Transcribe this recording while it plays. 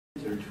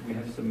We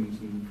have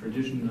some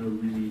traditional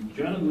really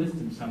journalists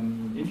and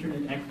some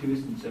internet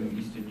activists and some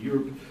Eastern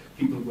Europe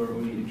people who are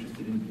only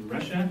interested in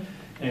Russia.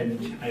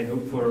 And I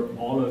hope for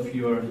all of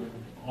you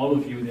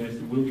there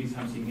will be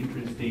something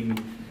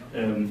interesting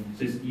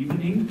this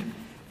evening.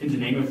 In the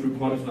name of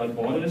Reporters Without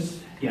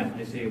Borders,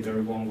 I say a very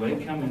warm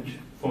welcome. And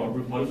for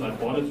Reporters Without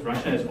Borders,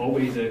 Russia is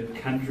always a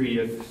country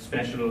of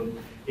special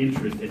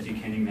interest, as you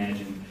can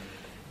imagine.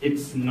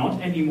 It's not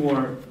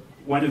anymore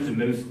one of the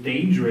most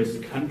dangerous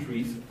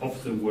countries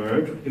of the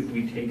world if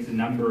we take the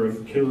number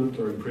of killed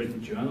or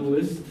imprisoned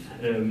journalists,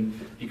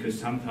 because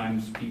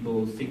sometimes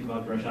people think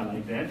about Russia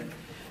like that.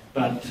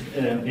 But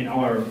in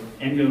our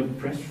annual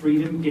press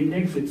freedom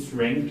index, it's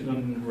ranked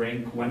on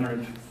rank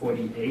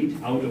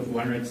 148 out of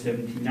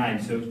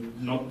 179, so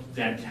not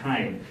that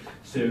high.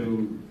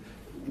 So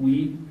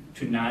we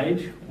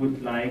tonight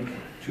would like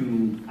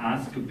to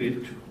ask a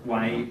bit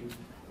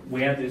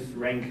where this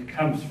rank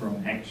comes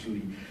from,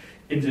 actually.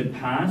 In the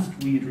past,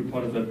 we at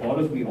Reporters Without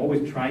Borders, we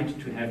always tried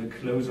to have a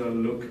closer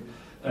look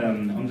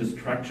on the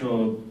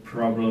structural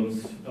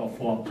problems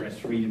for press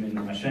freedom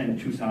in Russia. In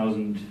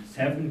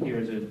 2007, here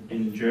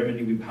in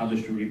Germany, we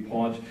published a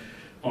report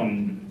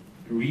on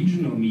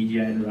regional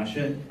media in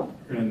Russia.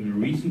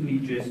 Recently,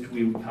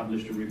 we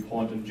published a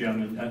report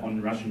on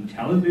Russian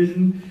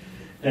television.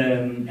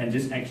 And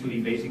this actually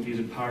basically is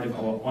a part of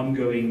our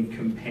ongoing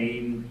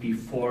campaign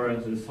before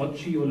the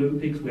Sochi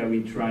Olympics, where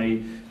we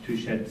try to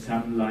shed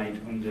some light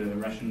on the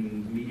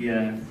Russian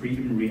media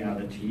freedom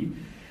reality.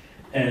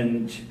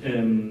 And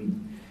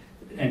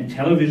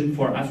television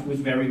for us was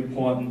very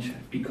important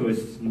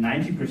because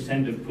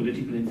 90% of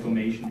political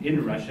information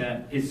in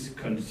Russia is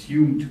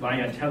consumed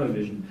via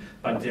television,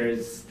 but there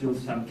is still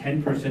some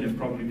 10% and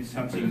probably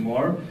something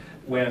more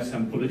where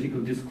some political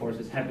discourse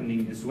is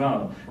happening as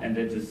well, and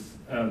that is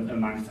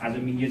amongst other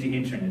media, the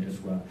internet as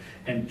well.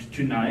 And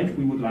tonight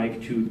we would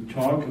like to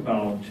talk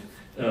about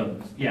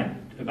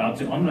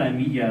the online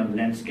media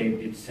landscape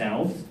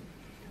itself,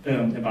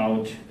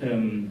 about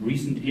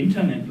recent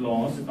internet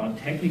laws, about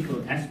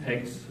technical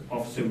aspects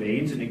of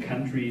surveillance in a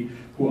country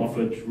who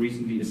offered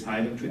recently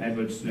asylum to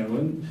Edward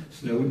Snowden,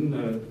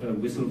 a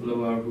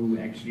whistleblower who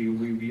actually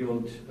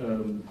revealed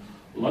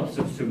lots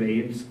of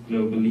surveillance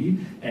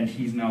globally, and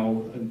he's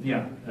now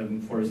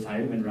for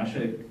asylum in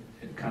Russia,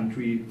 a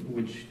country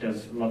which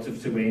does lots of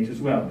surveillance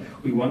as well.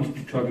 We wanted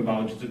to talk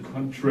about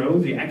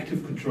the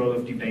active control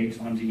of debates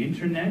on the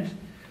internet,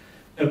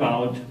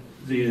 about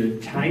the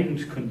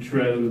tightened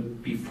control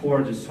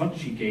before the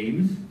Sochi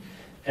Games,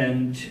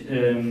 and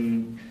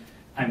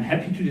I'm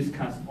happy to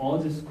discuss all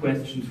these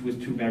questions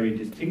with two very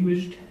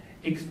distinguished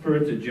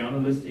experts, the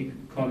journalistic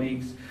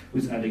colleagues,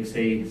 with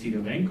Alexej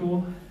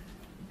Sidorenko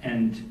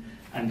and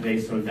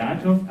Andrey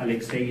Soldatov.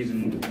 Alexey is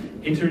an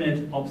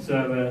internet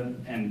observer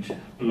and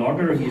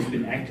blogger. He's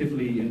been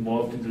actively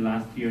involved in the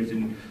last years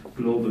in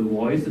Global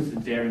Voices,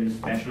 and they're in a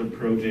special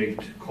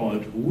project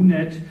called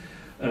ohne,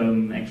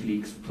 actually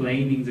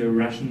explaining the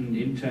Russian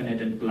internet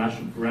and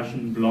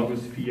Russian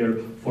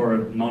blogosphere for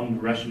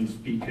non-Russian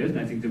speakers. And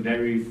I think it's a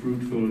very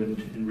fruitful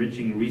and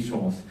enriching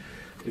resource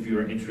if you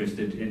are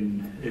interested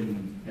in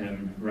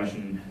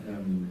Russian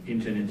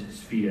internet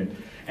sphere.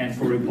 And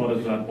for Reporters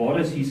Without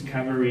Borders, he's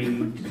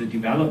covering the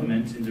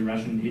developments in the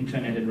Russian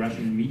internet and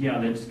Russian media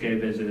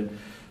landscape as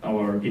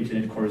our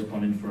internet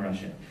correspondent for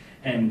Russia.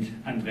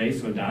 And Andrey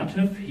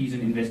Soldatov, he's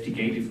an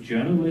investigative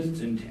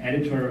journalist and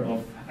editor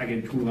of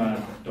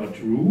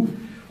agentura.ru,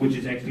 which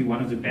is actually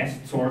one of the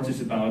best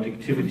sources about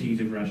activities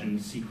of Russian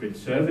secret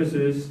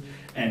services,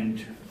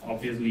 and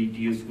obviously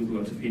deals with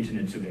lots of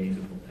internet surveillance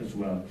as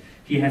well.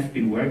 He has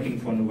been working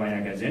for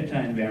Novaya Gazeta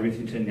and various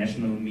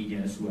international media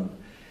as well.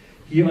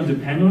 Here on the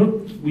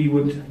panel, we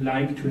would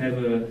like to have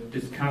a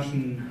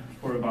discussion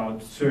for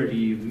about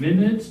 30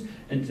 minutes,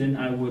 and then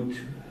I would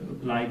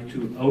like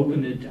to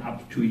open it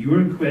up to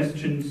your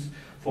questions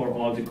for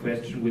all the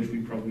questions which we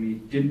probably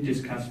didn't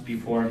discuss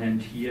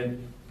beforehand here.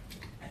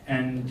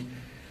 And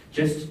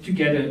just to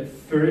get a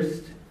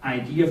first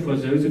idea for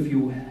those of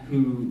you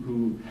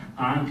who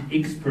aren't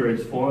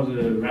experts for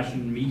the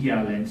Russian media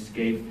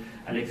landscape,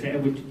 Alexey, I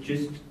would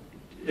just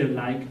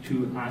like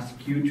to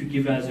ask you to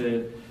give us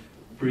a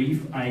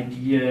brief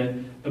idea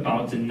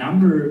about the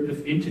number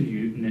of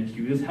internet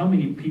users. How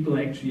many people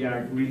actually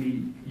are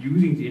really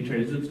using the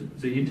internet? Is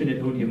the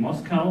internet only a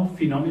Moscow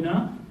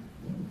phenomena?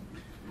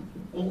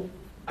 Well,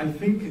 I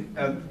think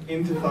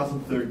in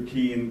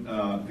 2013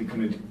 the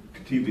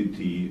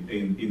connectivity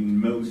in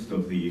most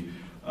of the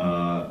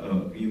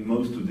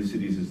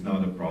cities is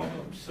not a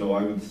problem. So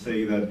I would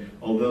say that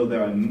although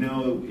there are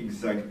no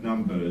exact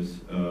numbers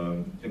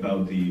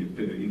about the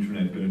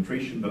internet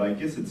penetration, but I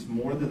guess it's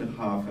more than a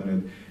half,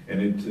 and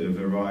it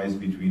varies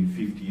between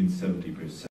 50% and 70%.